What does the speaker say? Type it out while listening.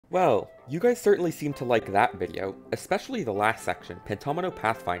Well, you guys certainly seem to like that video, especially the last section, Pentomino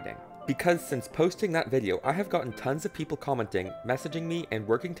Pathfinding. Because since posting that video, I have gotten tons of people commenting, messaging me, and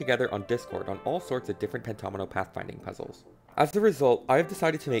working together on Discord on all sorts of different Pentomino Pathfinding puzzles. As a result, I have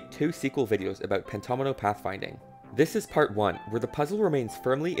decided to make 2 sequel videos about Pentomino Pathfinding. This is part 1, where the puzzle remains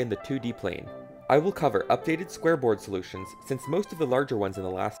firmly in the 2D plane. I will cover updated square board solutions, since most of the larger ones in the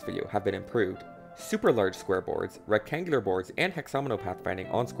last video have been improved, super large square boards, rectangular boards, and hexagonal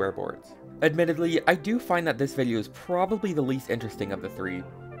pathfinding on square boards. Admittedly, I do find that this video is probably the least interesting of the 3,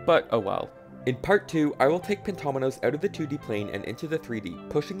 but oh well. In part 2, I will take pentominos out of the 2D plane and into the 3D,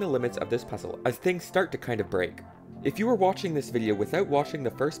 pushing the limits of this puzzle as things start to kind of break. If you are watching this video without watching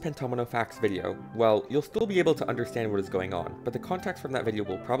the first Pentomino Facts video, well, you'll still be able to understand what is going on, but the context from that video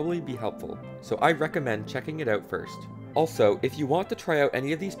will probably be helpful, so I recommend checking it out first. Also, if you want to try out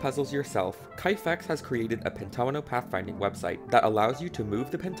any of these puzzles yourself, Carykh has created a Pentomino pathfinding website that allows you to move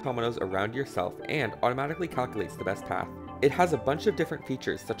the pentominos around yourself and automatically calculates the best path. It has a bunch of different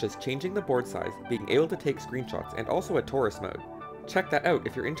features such as changing the board size, being able to take screenshots, and also a tourist mode. Check that out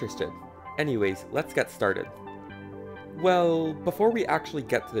if you're interested. Anyways, let's get started. Well, before we actually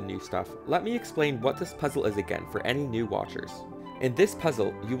get to the new stuff, let me explain what this puzzle is again for any new watchers. In this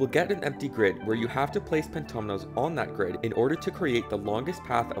puzzle, you will get an empty grid where you have to place pentominos on that grid in order to create the longest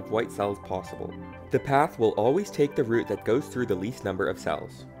path of white cells possible. The path will always take the route that goes through the least number of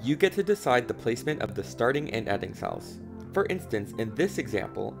cells. You get to decide the placement of the starting and ending cells. For instance, in this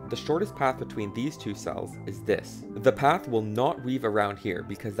example, the shortest path between these 2 cells is this. The path will not weave around here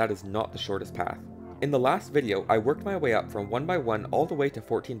because that is not the shortest path. In the last video, I worked my way up from 1 by 1 all the way to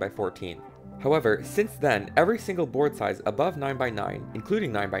 14 by 14. However, since then, every single board size above 9 by 9,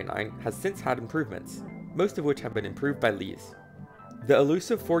 including 9 by 9, has since had improvements, most of which have been improved by Lees. The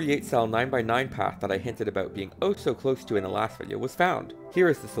elusive 48 cell 9 by 9 path that I hinted about being oh so close to in the last video was found. Here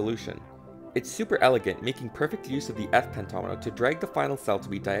is the solution. It's super elegant, making perfect use of the F pentomino to drag the final cell to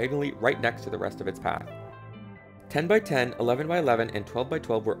be diagonally right next to the rest of its path. 10 by 10, 11 by 11, and 12 by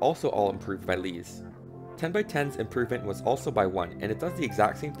 12 were also all improved by Lees. 10 by 10's improvement was also by 1, and it does the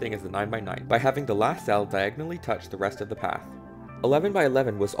exact same thing as the 9 by 9 by having the last cell diagonally touch the rest of the path. 11 by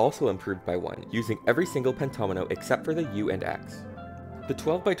 11 was also improved by 1, using every single pentomino except for the U and X. The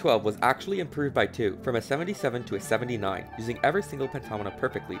 12 by 12 was actually improved by 2, from a 77 to a 79, using every single pentomino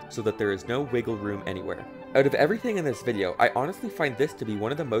perfectly so that there is no wiggle room anywhere. Out of everything in this video, I honestly find this to be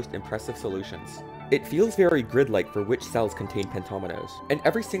one of the most impressive solutions. It feels very grid-like for which cells contain pentominos, and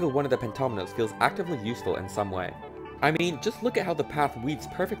every single one of the pentominos feels actively useful in some way. I mean, just look at how the path weaves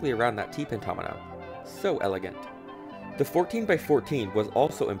perfectly around that T pentomino. So elegant. The 14 by 14 was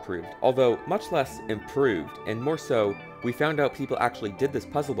also improved, although much less improved, and more so, we found out people actually did this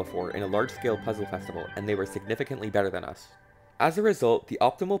puzzle before in a large-scale puzzle festival, and they were significantly better than us. As a result, the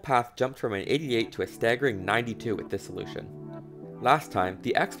optimal path jumped from an 88 to a staggering 92 with this solution. Last time,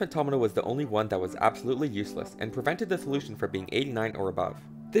 the X pentomino was the only one that was absolutely useless and prevented the solution from being 89 or above.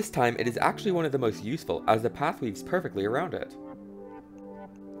 This time, it is actually one of the most useful as the path weaves perfectly around it.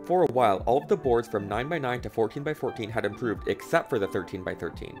 For a while, all of the boards from 9 by 9 to 14 by 14 had improved except for the 13 by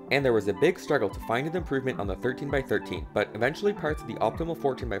 13, and there was a big struggle to find an improvement on the 13 by 13, but eventually parts of the optimal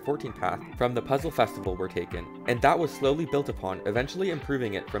 14 by 14 path from the puzzle festival were taken, and that was slowly built upon, eventually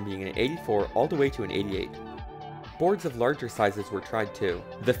improving it from being an 84 all the way to an 88. Boards of larger sizes were tried too.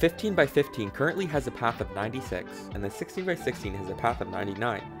 The 15 by 15 currently has a path of 96, and the 16 by 16 has a path of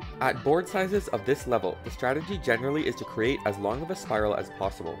 99. At board sizes of this level, the strategy generally is to create as long of a spiral as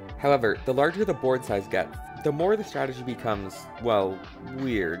possible. However, the larger the board size gets, the more the strategy becomes, well,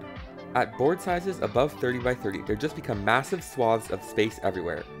 weird. At board sizes above 30 by 30, there just become massive swaths of space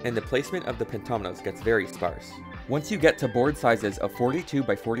everywhere, and the placement of the pentominos gets very sparse. Once you get to board sizes of 42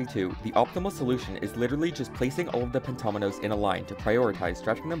 by 42, the optimal solution is literally just placing all of the pentominos in a line to prioritize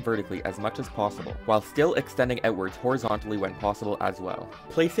stretching them vertically as much as possible, while still extending outwards horizontally when possible as well.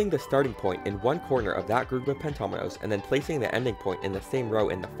 Placing the starting point in one corner of that group of pentominos and then placing the ending point in the same row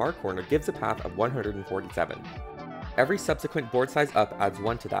in the far corner gives a path of 147. Every subsequent board size up adds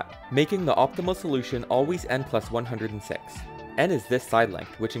 1 to that, making the optimal solution always n plus 106. N is this side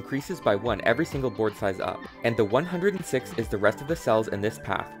length, which increases by 1 every single board size up, and the 106 is the rest of the cells in this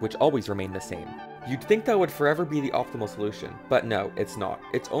path, which always remain the same. You'd think that would forever be the optimal solution, but no, it's not.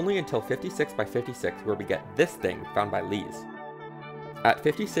 It's only until 56 by 56 where we get this thing found by Lees. At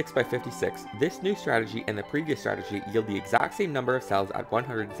 56 by 56, this new strategy and the previous strategy yield the exact same number of cells at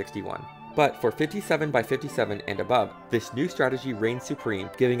 161. But for 57 by 57 and above, this new strategy reigns supreme,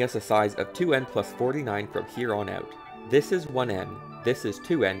 giving us a size of 2n plus 49 from here on out. This is 1n, this is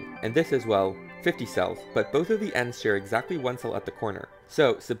 2n, and this is, well, 50 cells, but both of the ends share exactly one cell at the corner,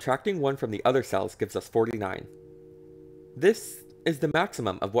 so subtracting one from the other cells gives us 49. This is the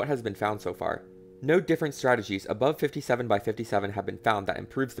maximum of what has been found so far. No different strategies above 57 by 57 have been found that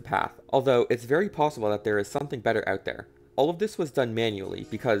improves the path, although it's very possible that there is something better out there. All of this was done manually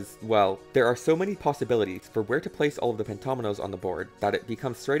because, well, there are so many possibilities for where to place all of the pentominoes on the board that it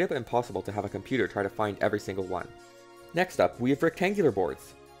becomes straight up impossible to have a computer try to find every single one. Next up, we have rectangular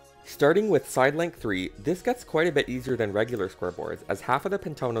boards. Starting with side length 3, this gets quite a bit easier than regular square boards, as half of the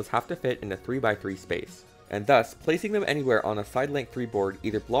pentominoes have to fit in a 3x3 space, and thus, placing them anywhere on a side length 3 board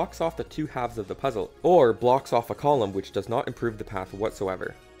either blocks off the two halves of the puzzle, or blocks off a column which does not improve the path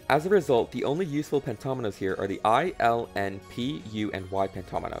whatsoever. As a result, the only useful pentominoes here are the I, L, N, P, U, and Y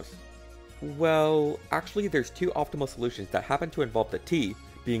pentominoes. Well, actually there's two optimal solutions that happen to involve the T,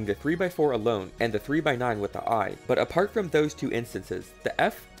 being the 3x4 alone, and the 3x9 with the I, but apart from those two instances, the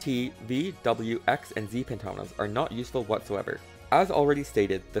F, T, V, W, X, and Z pentominoes are not useful whatsoever. As already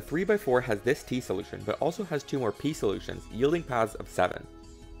stated, the 3x4 has this T solution, but also has two more P solutions, yielding paths of 7.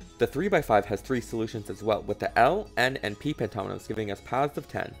 The 3x5 has 3 solutions as well, with the L, N, and P pentominoes giving us paths of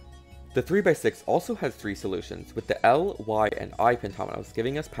 10. The 3x6 also has 3 solutions, with the L, Y, and I pentominoes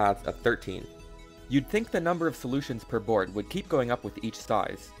giving us paths of 13. You'd think the number of solutions per board would keep going up with each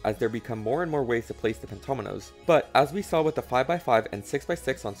size, as there become more and more ways to place the pentominoes, but as we saw with the 5x5 and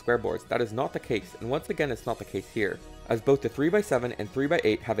 6x6 on square boards, that is not the case, and once again it's not the case here, as both the 3x7 and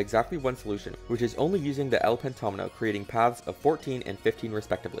 3x8 have exactly one solution, which is only using the L pentomino, creating paths of 14 and 15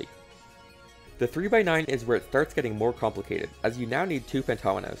 respectively. The 3x9 is where it starts getting more complicated, as you now need 2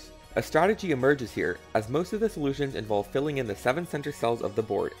 pentominoes. A strategy emerges here, as most of the solutions involve filling in the 7 center cells of the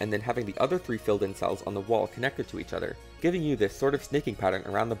board and then having the other 3 filled in cells on the wall connected to each other, giving you this sort of snaking pattern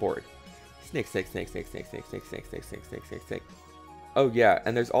around the board. Snake, snake, snake, snake, snake, snake, snake, snake, snake, snake, snake, snake, snake. Oh yeah,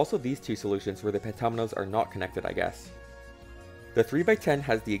 and there's also these 2 solutions where the pentominoes are not connected, I guess. The 3x10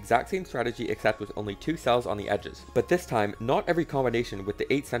 has the exact same strategy except with only 2 cells on the edges, but this time, not every combination with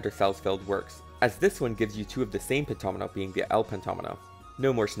the 8 center cells filled works, as this one gives you 2 of the same pentomino being the L pentomino.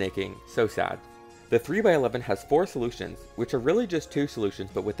 No more snaking, so sad. The 3x11 has 4 solutions, which are really just 2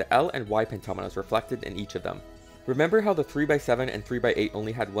 solutions but with the L and Y pentominoes reflected in each of them. Remember how the 3x7 and 3x8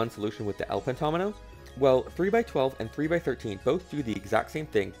 only had 1 solution with the L pentomino? Well, 3x12 and 3x13 both do the exact same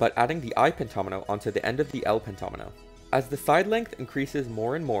thing, but adding the I pentomino onto the end of the L pentomino. As the side length increases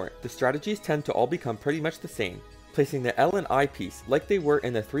more and more, the strategies tend to all become pretty much the same, placing the L and I piece like they were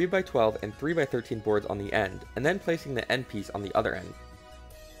in the 3x12 and 3x13 boards on the end, and then placing the N piece on the other end.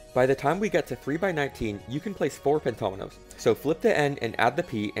 By the time we get to 3x19, you can place 4 pentominoes, so flip the N and add the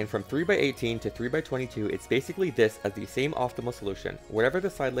P, and from 3x18 to 3x22 it's basically this as the same optimal solution, whatever the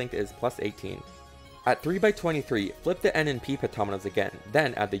side length is plus 18. At 3x23, flip the N and P pentominoes again,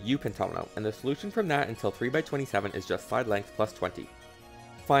 then add the U pentomino, and the solution from that until 3x27 is just side length plus 20.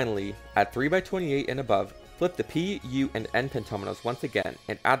 Finally, at 3x28 and above, flip the P, U, and N pentominoes once again,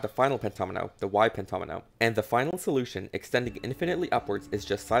 and add the final pentomino, the Y pentomino, and the final solution, extending infinitely upwards, is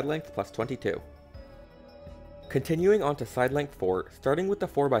just side length plus 22. Continuing on to side length 4, starting with the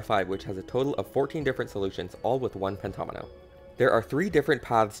 4x5 which has a total of 14 different solutions, all with 1 pentomino. There are 3 different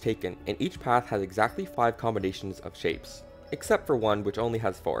paths taken, and each path has exactly 5 combinations of shapes, except for one which only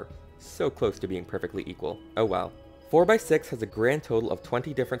has 4. So close to being perfectly equal. Oh well. 4x6 has a grand total of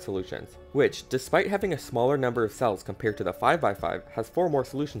 20 different solutions, which, despite having a smaller number of cells compared to the 5x5, has 4 more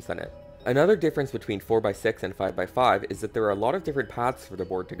solutions than it. Another difference between 4x6 and 5x5 is that there are a lot of different paths for the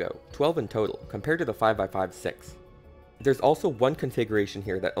board to go, 12 in total, compared to the 5x5's 6. There's also one configuration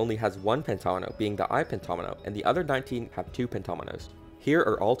here that only has 1 pentomino, being the I pentomino, and the other 19 have 2 pentominoes. Here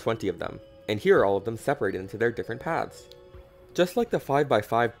are all 20 of them, and here are all of them separated into their different paths. Just like the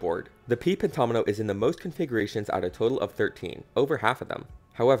 5x5 board, the P pentomino is in the most configurations at a total of 13, over half of them.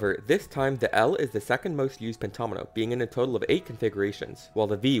 However, this time the L is the second most used pentomino, being in a total of 8 configurations, while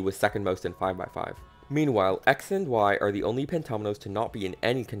the V was second most in 5x5. Meanwhile, X and Y are the only pentominoes to not be in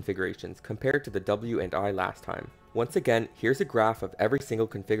any configurations compared to the W and I last time. Once again, here's a graph of every single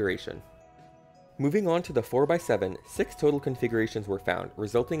configuration. Moving on to the 4x7, 6 total configurations were found,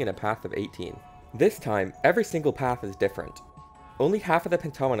 resulting in a path of 18. This time, every single path is different. Only half of the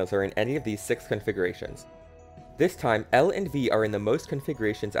pentominoes are in any of these 6 configurations. This time, L and V are in the most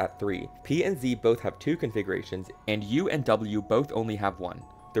configurations at 3, P and Z both have 2 configurations, and U and W both only have 1.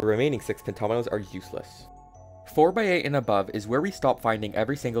 The remaining 6 pentominoes are useless. 4x8 and above is where we stop finding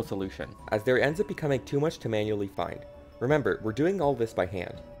every single solution, as there ends up becoming too much to manually find. Remember, we're doing all this by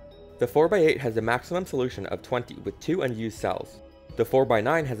hand. The 4x8 has a maximum solution of 20 with 2 unused cells. The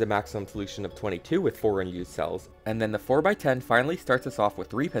 4x9 has a maximum solution of 22 with 4 unused cells, and then the 4x10 finally starts us off with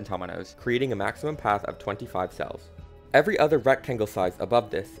 3 pentominos, creating a maximum path of 25 cells. Every other rectangle size above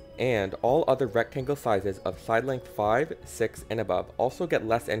this, and all other rectangle sizes of side length 5, 6, and above also get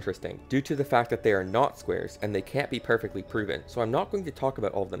less interesting due to the fact that they are not squares and they can't be perfectly proven, so I'm not going to talk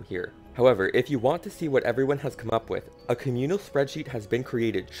about all of them here. However, if you want to see what everyone has come up with, a communal spreadsheet has been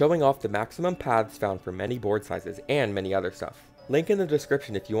created showing off the maximum paths found for many board sizes and many other stuff. Link in the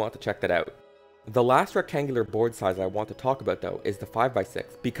description if you want to check that out. The last rectangular board size I want to talk about though is the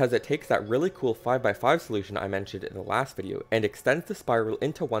 5x6 because it takes that really cool 5x5 solution I mentioned in the last video and extends the spiral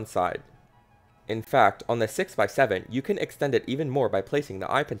into one side. In fact, on the 6x7 you can extend it even more by placing the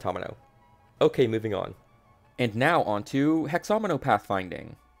I pentomino. Okay, moving on. And now on to hexomino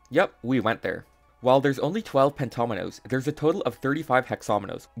pathfinding. Yep, we went there. While there's only 12 pentominos, there's a total of 35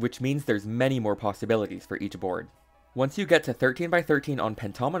 hexominos, which means there's many more possibilities for each board. Once you get to 13x13 on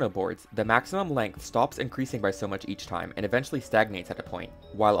pentomino boards, the maximum length stops increasing by so much each time and eventually stagnates at a point,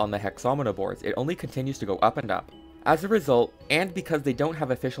 while on the hexomino boards it only continues to go up and up. As a result, and because they don't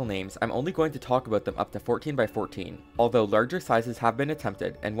have official names, I'm only going to talk about them up to 14x14, although larger sizes have been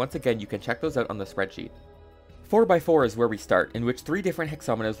attempted, and once again you can check those out on the spreadsheet. 4x4 is where we start, in which 3 different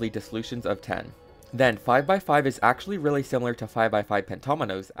hexominos lead to solutions of 10. Then 5x5 is actually really similar to 5x5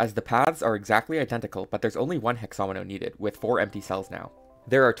 pentominos, as the paths are exactly identical, but there's only one hexomino needed, with 4 empty cells now.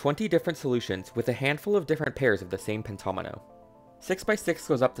 There are 20 different solutions with a handful of different pairs of the same pentomino. 6x6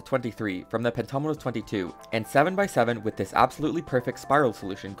 goes up to 23 from the pentomino's 22, and 7x7 with this absolutely perfect spiral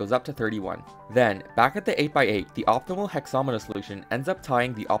solution goes up to 31. Then, back at the 8x8, the optimal hexomino solution ends up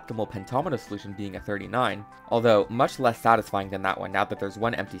tying the optimal pentomino solution being a 39, although much less satisfying than that one now that there's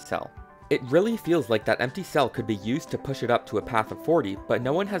one empty cell. It really feels like that empty cell could be used to push it up to a path of 40, but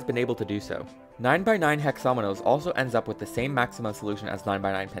no one has been able to do so. 9x9 hexominos also ends up with the same maximum solution as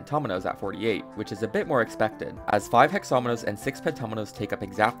 9x9 pentominos at 48, which is a bit more expected, as 5 hexominos and 6 pentominos take up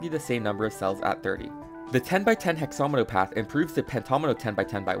exactly the same number of cells at 30. The 10x10 hexomino path improves the pentomino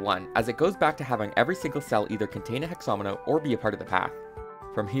 10x10x1, as it goes back to having every single cell either contain a hexomino or be a part of the path.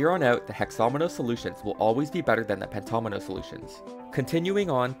 From here on out, the hexomino solutions will always be better than the pentomino solutions. Continuing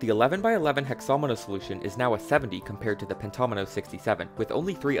on, the 11x11 hexomino solution is now a 70 compared to the pentomino 67, with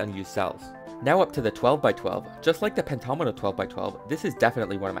only 3 unused cells. Now up to the 12x12, just like the pentomino 12x12, this is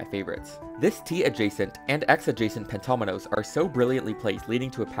definitely one of my favorites. This T-adjacent and X-adjacent pentominos are so brilliantly placed,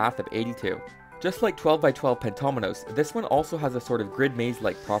 leading to a path of 82. Just like 12x12 pentominos, this one also has a sort of grid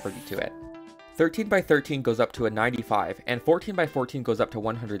maze-like property to it. 13x13 goes up to a 95, and 14x14 goes up to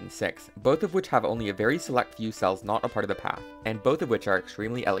 106, both of which have only a very select few cells not a part of the path, and both of which are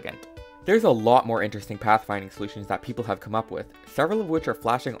extremely elegant. There's a lot more interesting pathfinding solutions that people have come up with, several of which are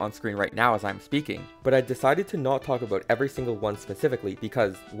flashing on screen right now as I'm speaking, but I decided to not talk about every single one specifically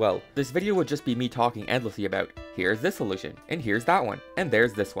because, well, this video would just be me talking endlessly about, here's this solution, and here's that one, and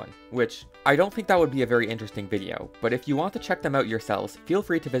there's this one, which I don't think that would be a very interesting video, but if you want to check them out yourselves, feel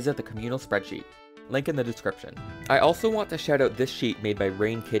free to visit the communal spreadsheet. Link in the description. I also want to shout out this sheet made by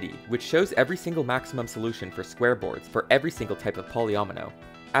Rain Kitty, which shows every single maximum solution for square boards for every single type of polyomino.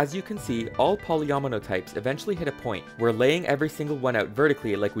 As you can see, all polyomino types eventually hit a point where laying every single one out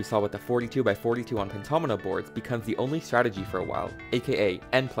vertically like we saw with the 42x42 on pentomino boards becomes the only strategy for a while, aka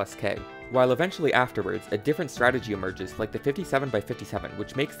n plus k. While eventually afterwards, a different strategy emerges like the 57x57,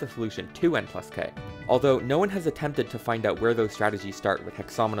 which makes the solution 2n plus k, although no one has attempted to find out where those strategies start with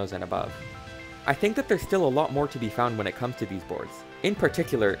hexominos and above. I think that there's still a lot more to be found when it comes to these boards. In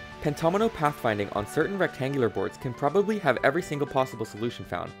particular, pentomino pathfinding on certain rectangular boards can probably have every single possible solution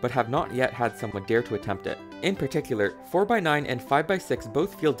found, but have not yet had someone dare to attempt it. In particular, 4x9 and 5x6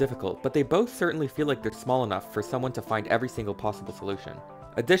 both feel difficult, but they both certainly feel like they're small enough for someone to find every single possible solution.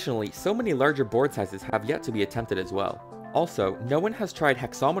 Additionally, so many larger board sizes have yet to be attempted as well. Also, no one has tried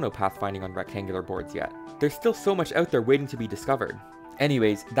hexomino pathfinding on rectangular boards yet. There's still so much out there waiting to be discovered.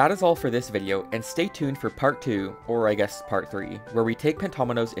 Anyways, that is all for this video, and stay tuned for part 2, or I guess part 3, where we take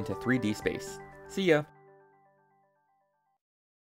pentominos into 3D space. See ya!